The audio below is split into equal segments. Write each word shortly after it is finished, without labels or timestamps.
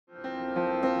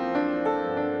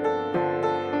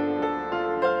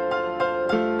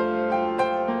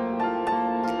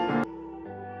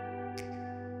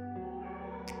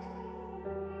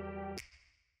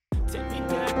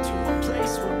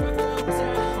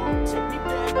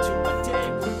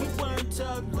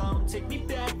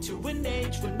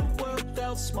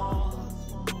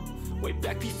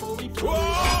back before we blew it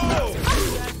all. Take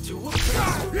me back to a place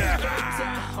where we felt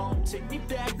at home. Take me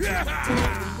back to a day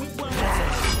when we weren't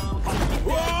alone. Take me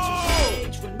back to an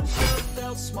age when the world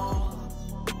felt small.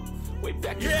 Way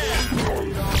back before we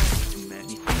blew it all. Too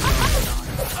many things going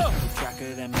on. Keep track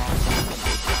of them all.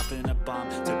 Dropping a bomb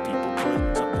to people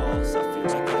putting up walls. I feel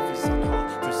like life is on hold.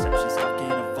 Perception stuck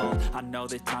in a vault. I know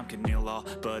that time can heal all,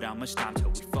 but how much time till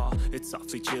we fall? It's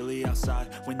awfully chilly outside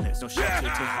when there's no shelter to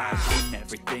hide. When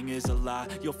everything is a lie,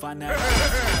 you'll find that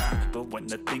hard. But when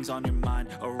the things on your mind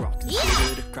are all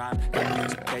considered a crime,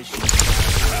 communication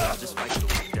I'll just fight till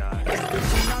we die. Is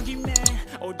this an argument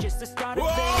or just the start of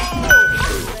it?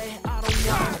 Either way, I don't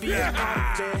wanna be a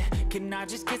part of it. Can I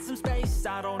just get some space?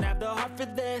 I don't have the heart for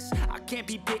this. I can't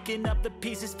be picking up the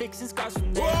pieces, fixing scars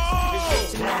from this.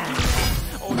 Is this an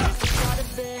argument or just the start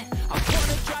of it? I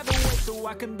wanna drive away so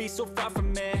I can be so far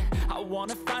from it. I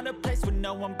wanna find a place where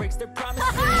no one breaks their promises.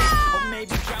 Or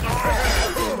maybe drown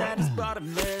myself in that is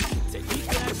bottomless. Take me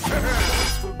back to a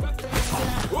place where I felt at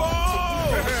home.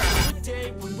 Take me back to a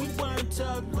day when we weren't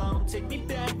alone. Take me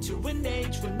back to an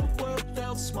age when the world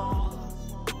felt small.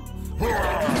 Way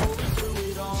back before we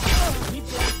blew it all. Take me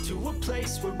back to a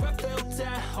place where I felt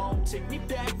at home. Take me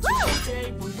back to a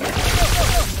day when we weren't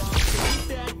alone. Take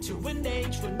me back to an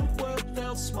age when the world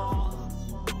felt small.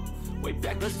 Way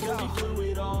back before we blew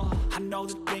it all. I know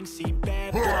that things seem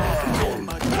bad, but I can do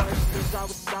much worse. Cause I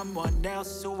was someone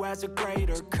else who has a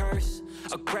greater curse,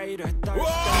 a greater thirst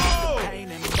for pain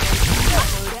and mercy.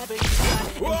 Whatever you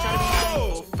got, and try to be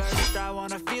thankful first. I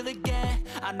wanna feel again,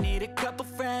 I need a couple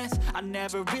friends. I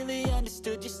never really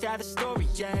understood just how the story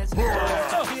ends.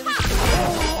 I feel it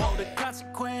through all the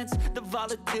consequence, the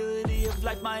volatility of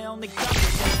life, my only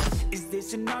confidence. Is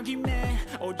this an argument,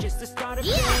 or just the start of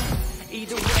it?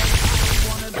 Either way, I don't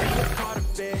wanna be a part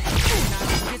of it. Can I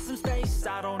just get some space?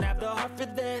 I don't have the heart for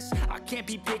this. I can't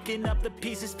be picking up the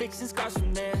pieces, fixing scars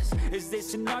from this. Is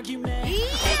this an argument? Or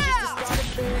just the start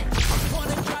of it? I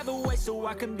wanna drive away so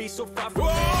I can be so far from it.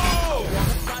 I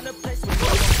wanna find a place where no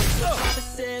one breaks their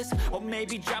promises. Or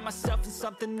maybe drown myself in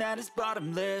something that is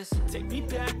bottomless. Take me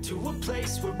back to a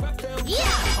place where I felt at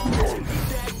home. Take me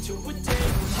back to a day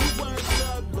when we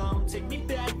weren't alone. Take me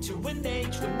back to an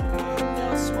age when the world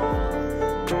felt small.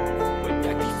 Way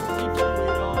back before we blew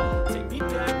it all. Take me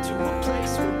back to a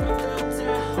place where I felt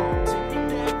at home. Take me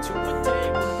back to a day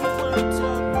when we weren't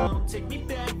alone. Take me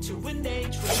back to an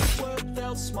age when the world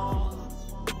felt small.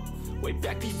 Way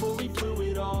back before we blew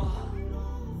it all.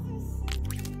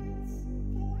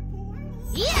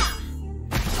 Yeah!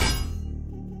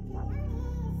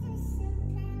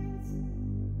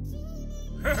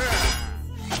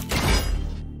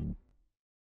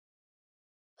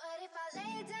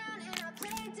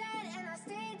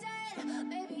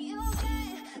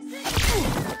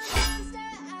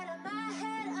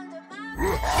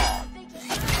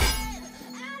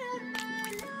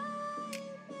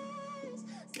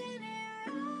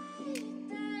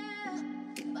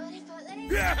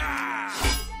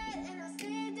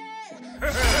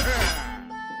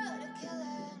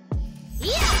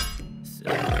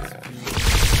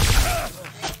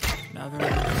 Never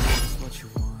is what you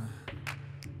want.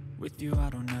 With you I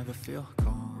don't ever feel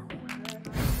calm.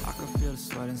 I can feel the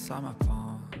sweat inside my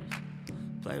palms.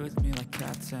 Play with me like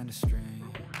cats and a string.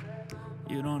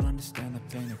 You don't understand the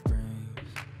pain it brings.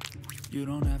 You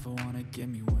don't ever wanna give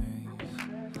me wings.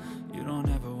 You don't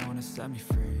ever wanna set me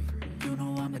free. You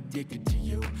know I'm addicted to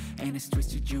you, and it's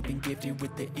twisted. You've been gifted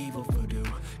with the evil voodoo.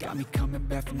 Got me coming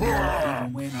back from hell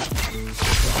even when I lose.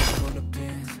 Pull the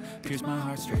pins, pierce my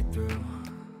heart straight through.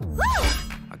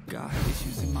 I got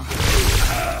issues in my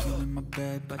head, you in my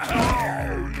bed, but you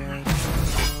know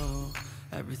oh,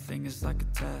 everything is like a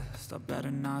test. I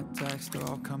better not text or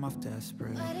I'll come off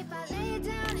desperate. But if I lay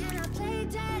down and I play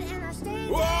dead and I stay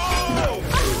dead, Whoa!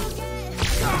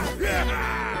 I'll get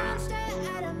monster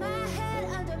out of my head,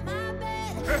 under my bed.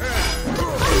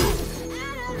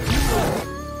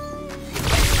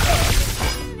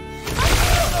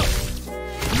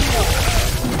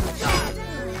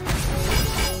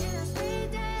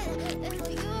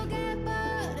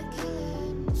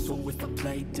 So if I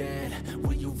play dead,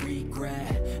 will you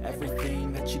regret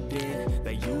everything that you did,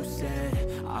 that you said?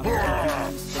 I don't think you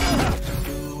understand what you're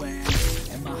doing,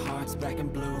 and my heart's black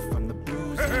and blue from the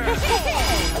bruising.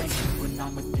 When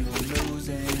I'm with you, I'm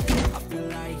losing. I feel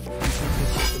like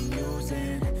it's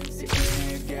amusing,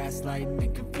 sitting there gaslighting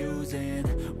and confusing.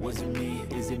 Was it me?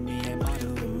 Is it me? Am I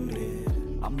deluded?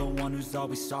 I'm the one who's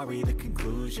always sorry, the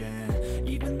conclusion.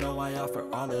 Even though I offer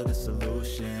all of the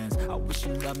solutions, I wish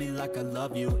you loved me like I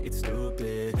love you, it's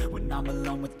stupid. When I'm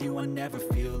alone with you, I never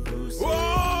feel lucid.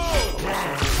 I wish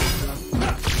I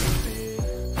was stupid.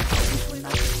 I wish when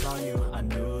you, I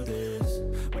knew this.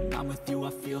 When I'm with you, I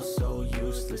feel so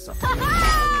useless. I feel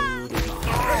diluted, my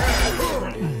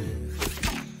heart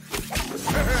is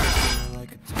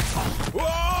like a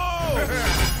whoa!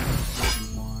 What you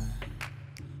want.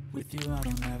 With you, I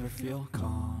don't ever feel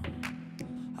calm.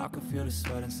 I can feel the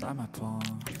sweat inside my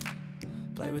palm.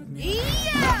 Play with me.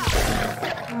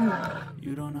 Yeah!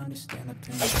 You don't understand the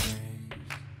pain of waves.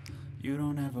 You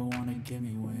don't ever wanna give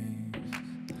me wings.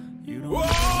 You don't ever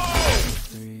wanna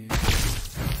free.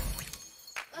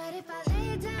 But if I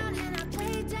lay down and I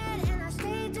play dead and I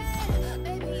stay dead,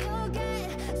 baby, you'll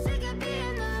get sick of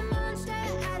being the monster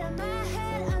out of my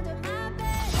head, under my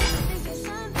bed. Thinking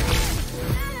something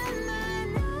out of my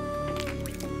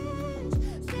nightmares.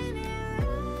 See me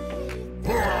right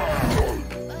there.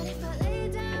 But if I lay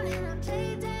down and I play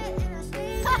dead and I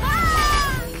stay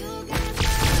dead, you'll get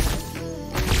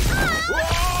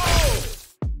Whoa!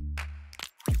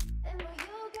 and will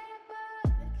you get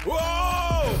burned?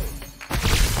 Whoa!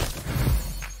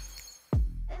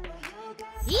 And will you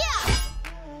get Yeah!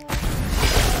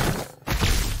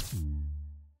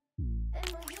 And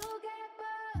will you get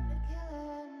burned,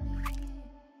 killing me?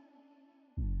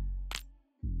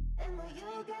 And will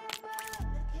you get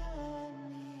burned, killing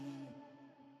me?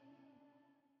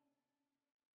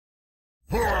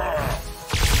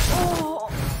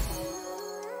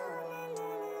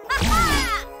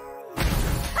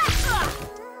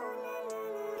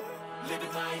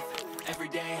 Living life, every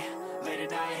day, late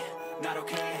at night, not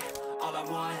okay. All I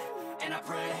want, and I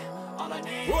pray, all I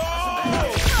need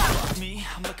is me,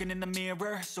 I'm looking in the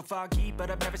mirror, so foggy, but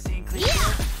I've never seen clear.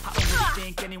 I don't really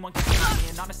think anyone can save me,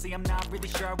 and honestly, I'm not really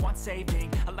sure I want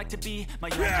saving. I like to be my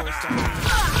own worst enemy.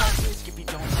 No risk if you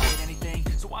don't say anything,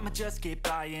 so I'ma just get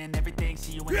buying everything.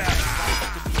 See you in the next life,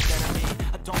 have to be better me.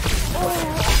 I don't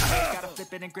think gotta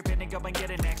flip it and grip it and go and get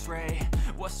an x-ray.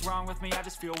 What's wrong with me? I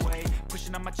just feel weight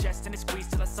pushing on my chest and it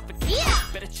squeezes till I suffocate.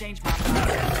 Better change my mind,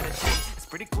 better change. It's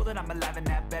pretty cool that I'm alive and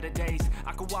have better days.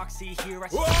 I could walk, see, hear, I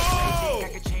see anything. I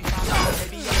could change my mind,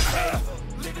 maybe okay.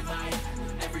 Living life,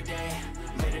 every day,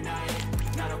 late at night,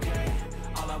 not okay.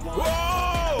 All I want,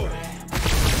 whoa!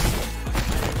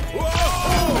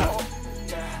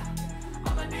 Yeah,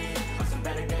 all I need are some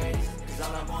better days. Cause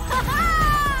all I want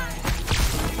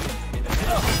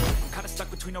kinda stuck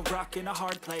between a rock and a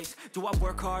hard place. Do I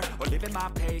work hard or live at my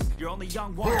pace? You're only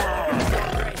young one,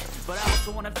 great, but I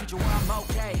also want a future where I'm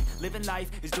okay. Living life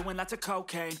is doing lots of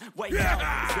cocaine. Wait, no,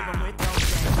 it's living with no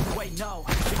shame. Wait, no,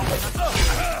 it's living with no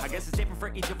shame. I guess it's different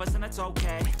for each of us and that's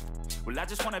okay. Well, I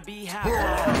just wanna be happy.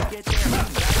 Get there,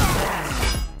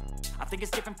 I think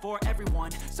it's different for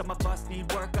everyone. Some of us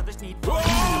need work, others need fun.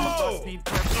 Some of us need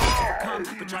purpose to overcome.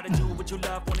 But try to do what you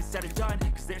love when it's said and done.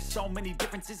 Cause there's so many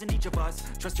differences in each of us.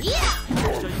 Trust your gut,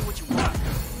 it'll show you what you want.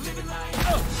 Living life,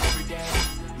 every day,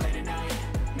 late at night,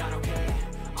 not okay.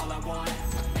 All I want,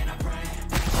 and I pray,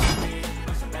 all I need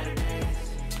are some better days.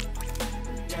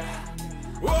 Yeah.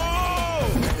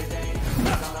 Whoa! Better days,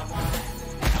 that's all I want,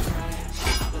 and I pray,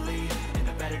 I believe in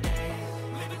the better days.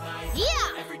 Living life,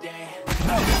 every day,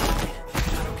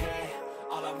 not okay.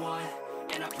 All I want,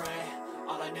 and I pray,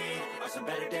 all I need are some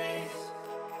better days.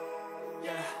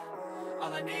 Yeah,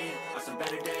 all I need are some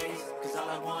better days. Cause all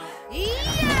I want, I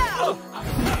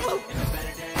believe in the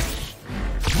better days.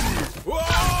 Whoa!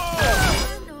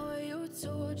 I know you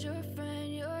told your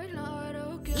friend you're not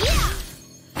okay.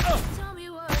 Tell me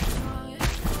what's wrong and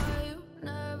why you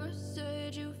never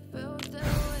said you felt that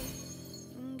way.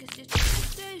 Guess you try to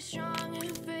stay strong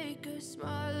and fake a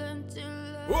smile until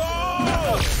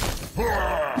Whoa!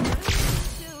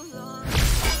 too long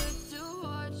to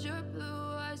watch your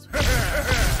blue eyes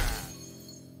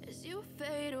as you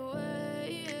fade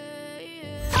away.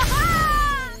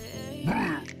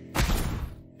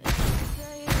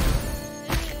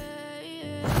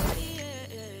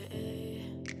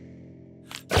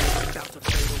 About to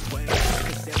fade away.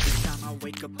 Cause every time I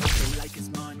wake up I feel like it's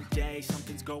Monday.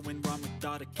 Something's going wrong with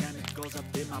all the chemicals up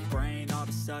in my brain. All of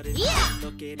a sudden I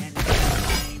look at anything the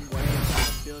same way. Try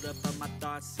to build up of my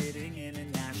thoughts sitting in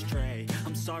an ashtray.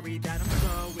 I'm sorry that I'm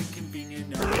so inconvenient,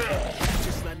 no.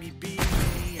 Just let me be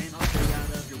me and I'll stay out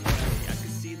of your way. I can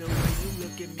see the way you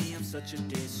look at me, I'm such a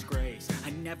disgrace. I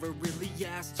never really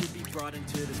asked to be brought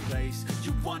into this place.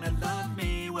 You wanna love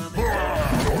me? Well then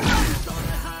use all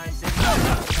the highs and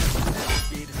lows.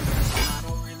 Never be the same. I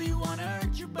don't really wanna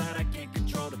hurt you, but I can't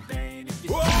control the pain. If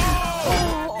you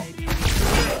maybe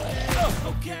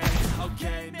okay,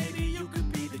 okay, maybe you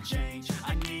could be the change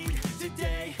I need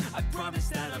today. I promise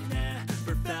that I've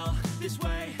never felt this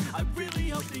way. I really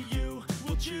hope that you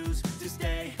will choose to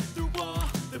stay through all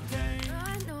the pain.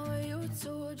 I know you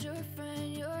told your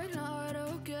friend you're not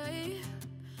okay,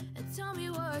 and tell me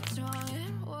what's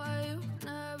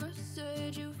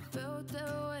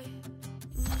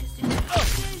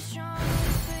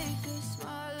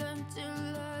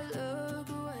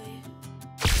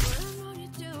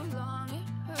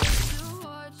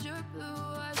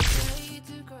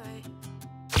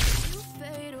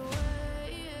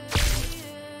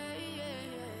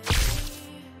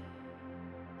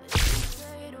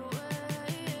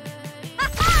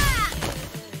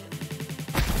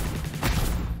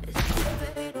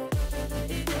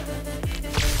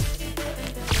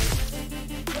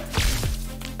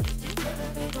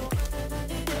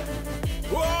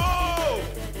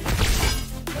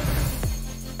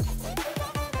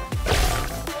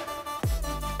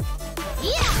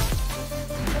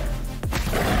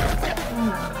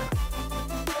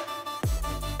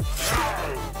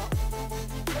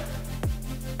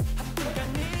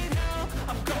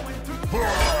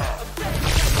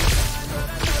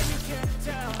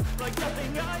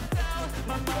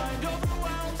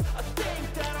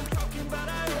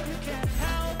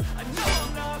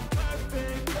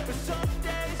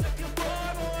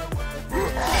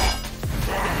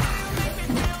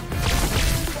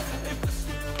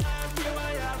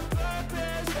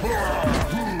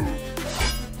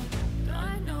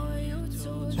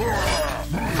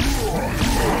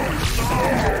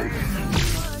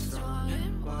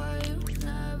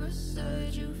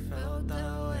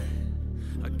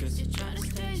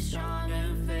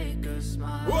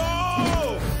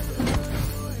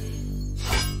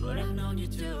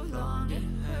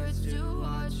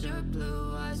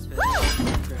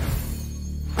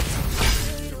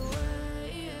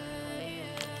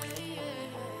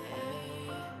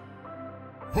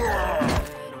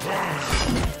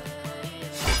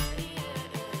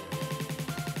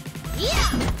You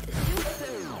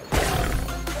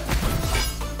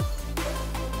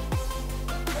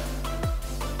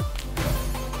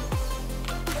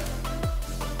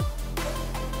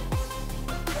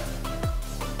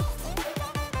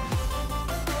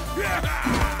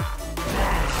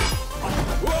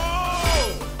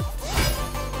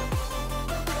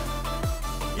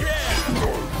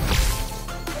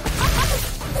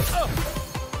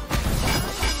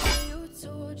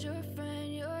told your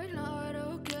friend you're not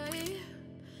okay,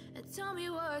 and tell me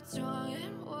what's wrong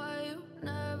and why you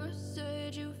never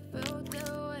said you felt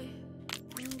that way.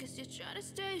 Guess you're trying to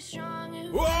stay strong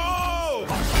and Whoa!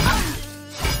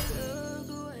 look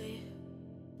away,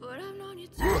 but I've known you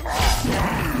too.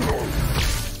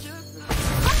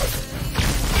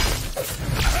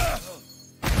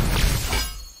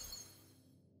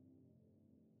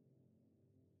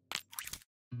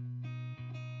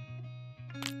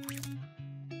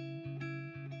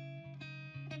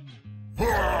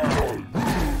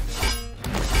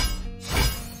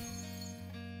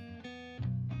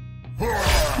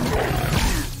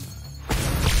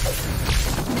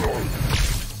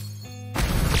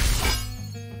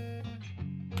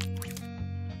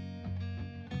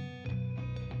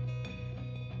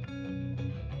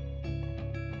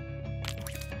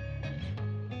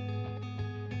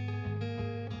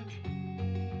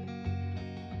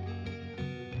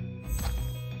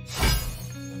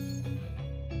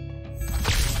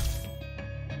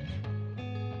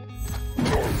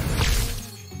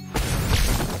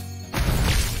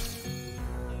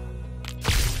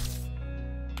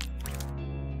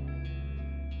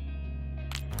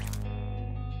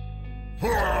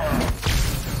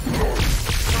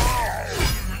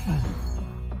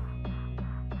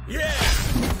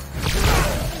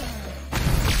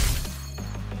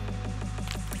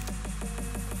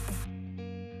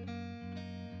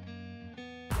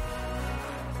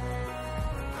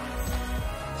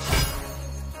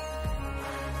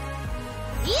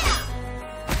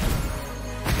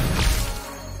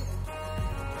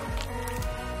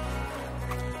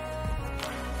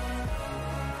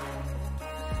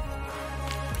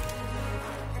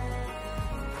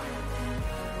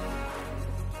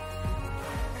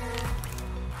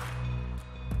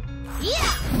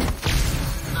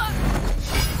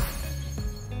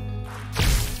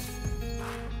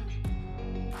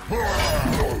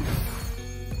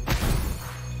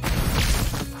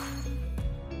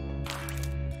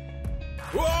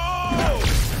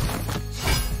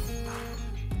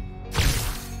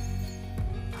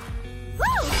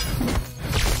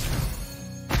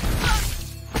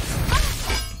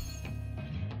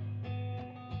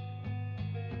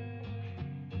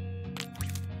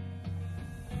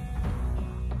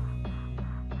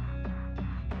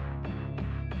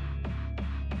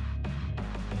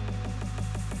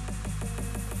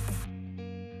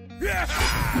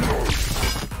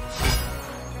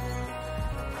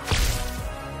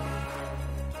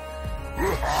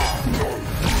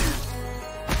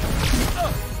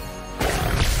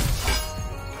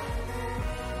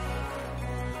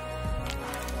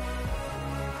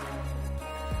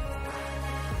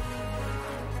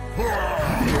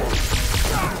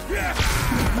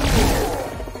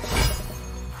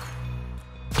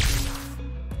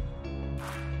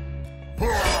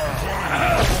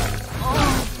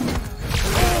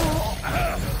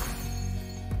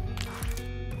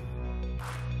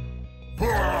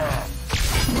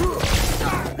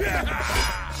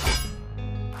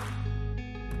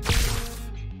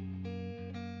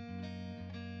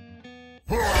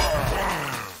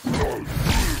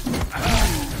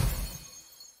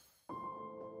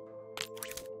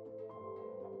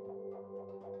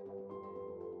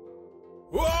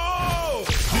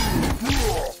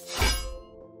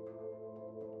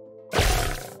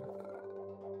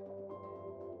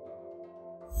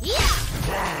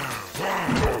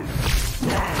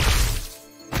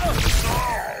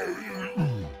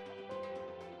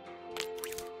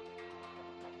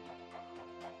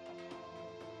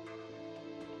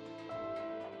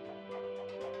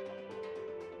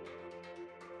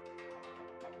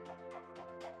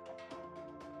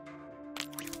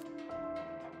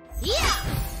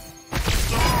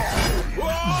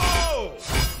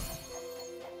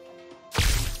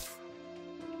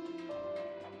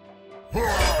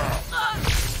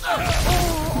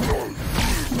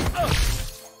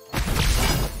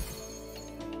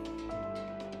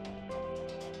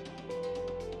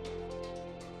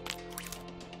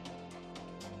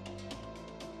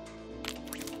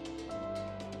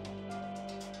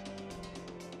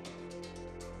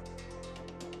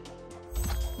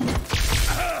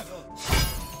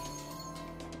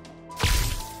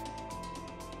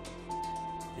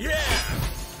 Yeah!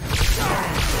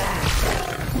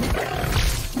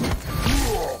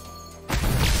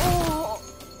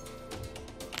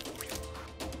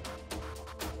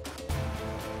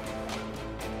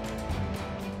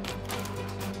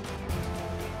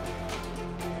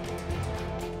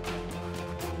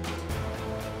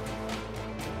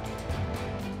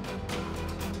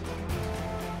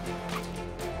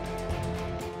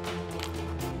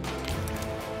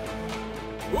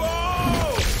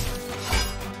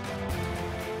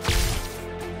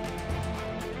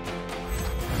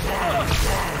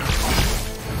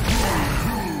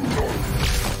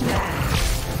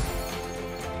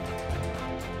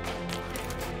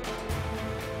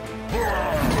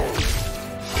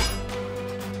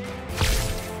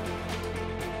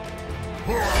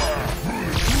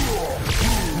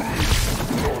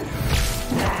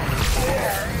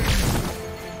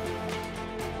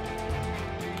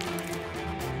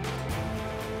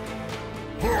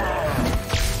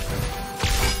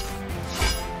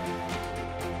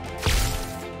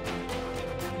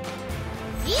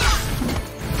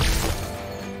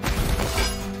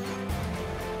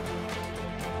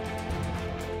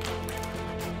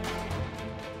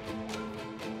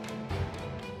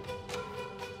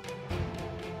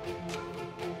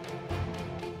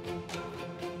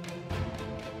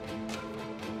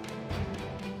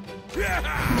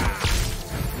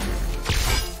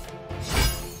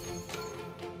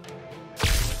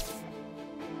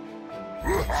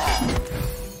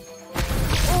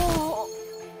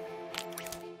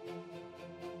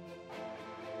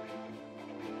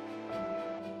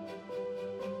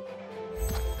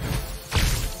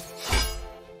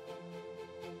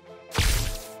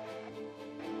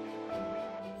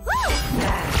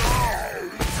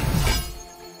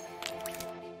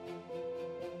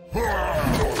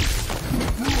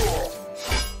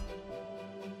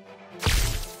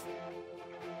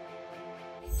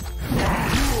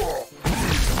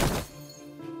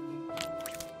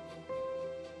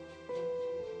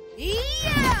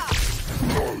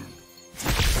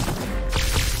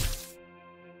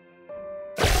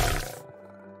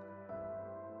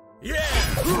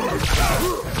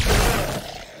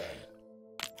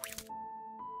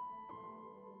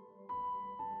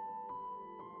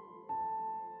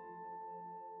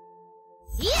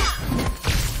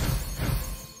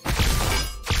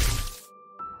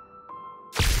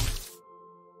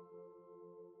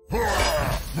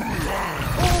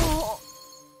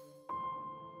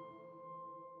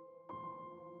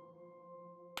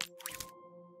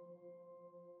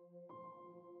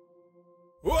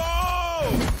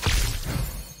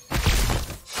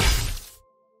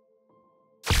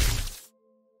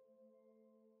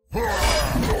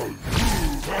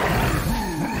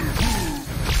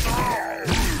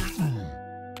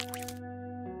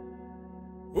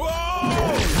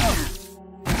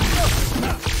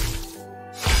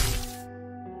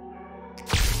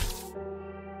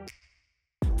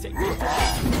 Take me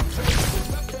back to a place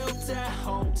where I felt at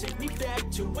home. Take me back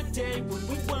to a day when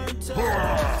we weren't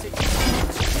alone. Take me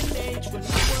back to an age when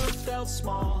the world felt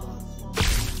small.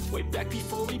 Way back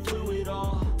before we blew it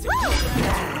all. Take me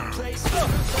back to a place where I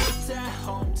felt at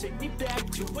home. Take me back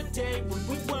to a day when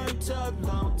we weren't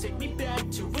alone. Take me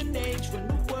back to an age when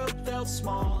the world felt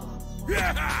small. Way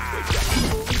back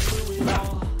before we blew it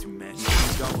all. Too many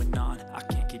things going on, I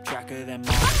can't keep track of them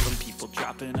all. From people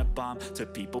dropping a bomb to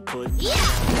people putting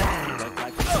like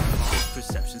life is a ball.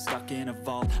 Perception stuck in a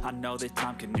vault. I know that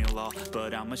time can heal all,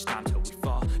 but how much time till we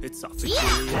fall? It's awfully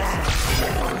curious.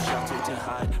 No shelter to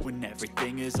hide when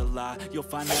everything is a lie. You'll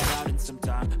find that out in some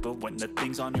time, but when the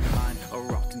things on your mind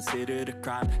are all considered a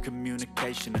crime,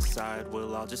 communication aside,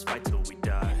 we'll all just fight till we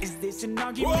die. Is this an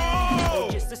argument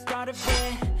or just the start of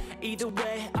it? Either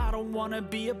way, I don't wanna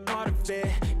be a part of it.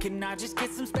 Can I just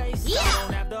get some space? I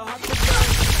don't have the heart to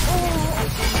break.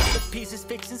 Picking up the pieces,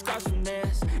 fixing scars from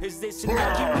this. Is this an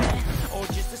argument or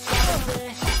just the start of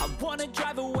it? I wanna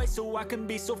drive away so I can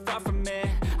be so far from it.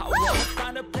 I wanna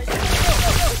find a place to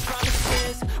live with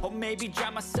promises, or maybe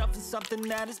drown myself in something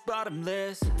that is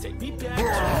bottomless. Take me back to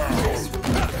a place where we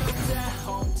felt at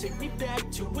home. Take me back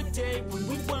to a day when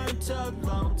we weren't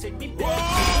alone. Take me back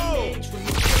to an age when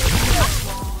we were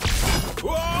small.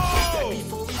 Back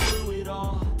before we blew it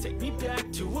all. Take me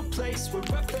back to a place where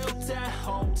I felt at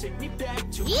home. Take me back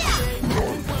to a day when we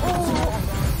weren't alone.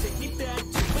 Take me back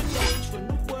to an age when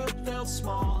the world felt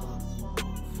small.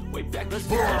 Way back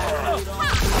before we blew it all.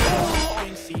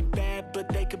 Things seem bad, but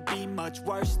they could be much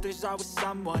worse. There's always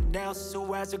someone else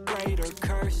who has a greater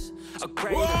curse, a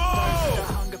greater thirst, a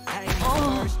hunger, pain,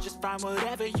 thirst. Just find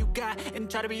whatever you got and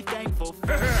try to be thankful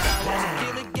first. I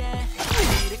wanna feel again,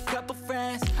 I need a couple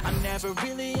friends. I never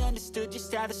really understood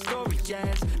just how the story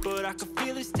ends, but I can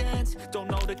feel his tense. Don't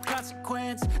know the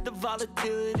consequence, the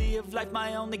volatility of life,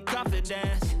 my only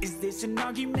confidence. Is this an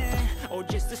argument or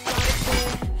just a start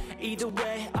of it? Either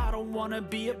way, I don't wanna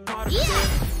be a part of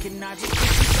it. Can I just get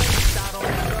some place? I don't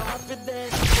have a heart for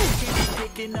this. Can't be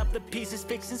picking up the pieces,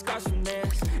 fixing scars from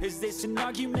this. Is this an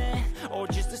argument or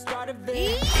just the start of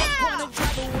it? I wanna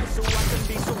drive away so I can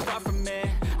be so far from it.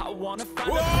 I wanna find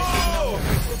a place and no more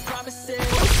breaks with promises, and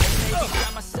maybe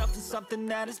drown myself in something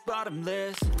that is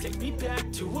bottomless. Take me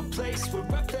back to a place where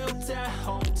I felt at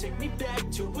home. Take me back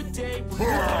to a day when we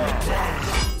were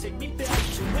down. Take me back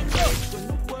to an age when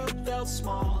the world felt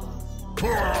small.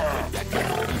 Back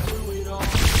before we blew it all.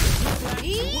 Take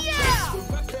me back to a place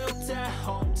where I felt at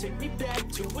home. Take me back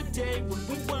to a day when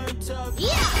we weren't tough.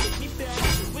 Take me back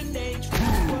to an age when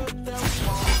the world felt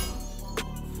small.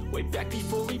 Way back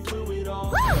before we blew it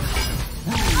all.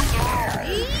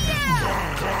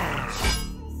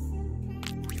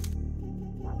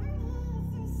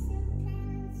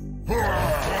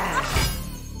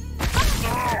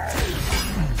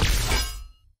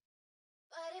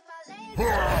 But if I lay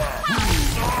down,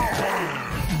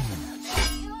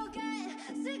 you'll get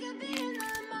sick of being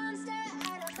the monster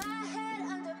out of my head,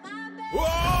 under my bed.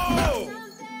 Whoa!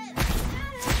 Something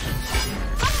out of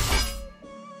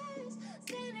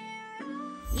see me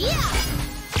wrong. Yeah.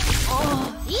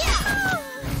 Oh, yeah.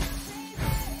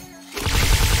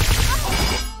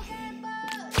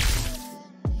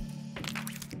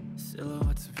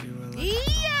 Silhouettes of you are like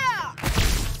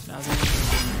now that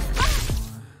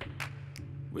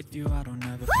with you I don't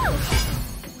ever feel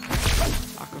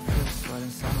I can feel the sweat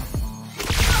inside my palms.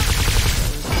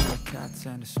 There's like cats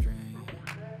and a string.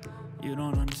 You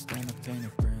don't understand the pain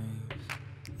it brings.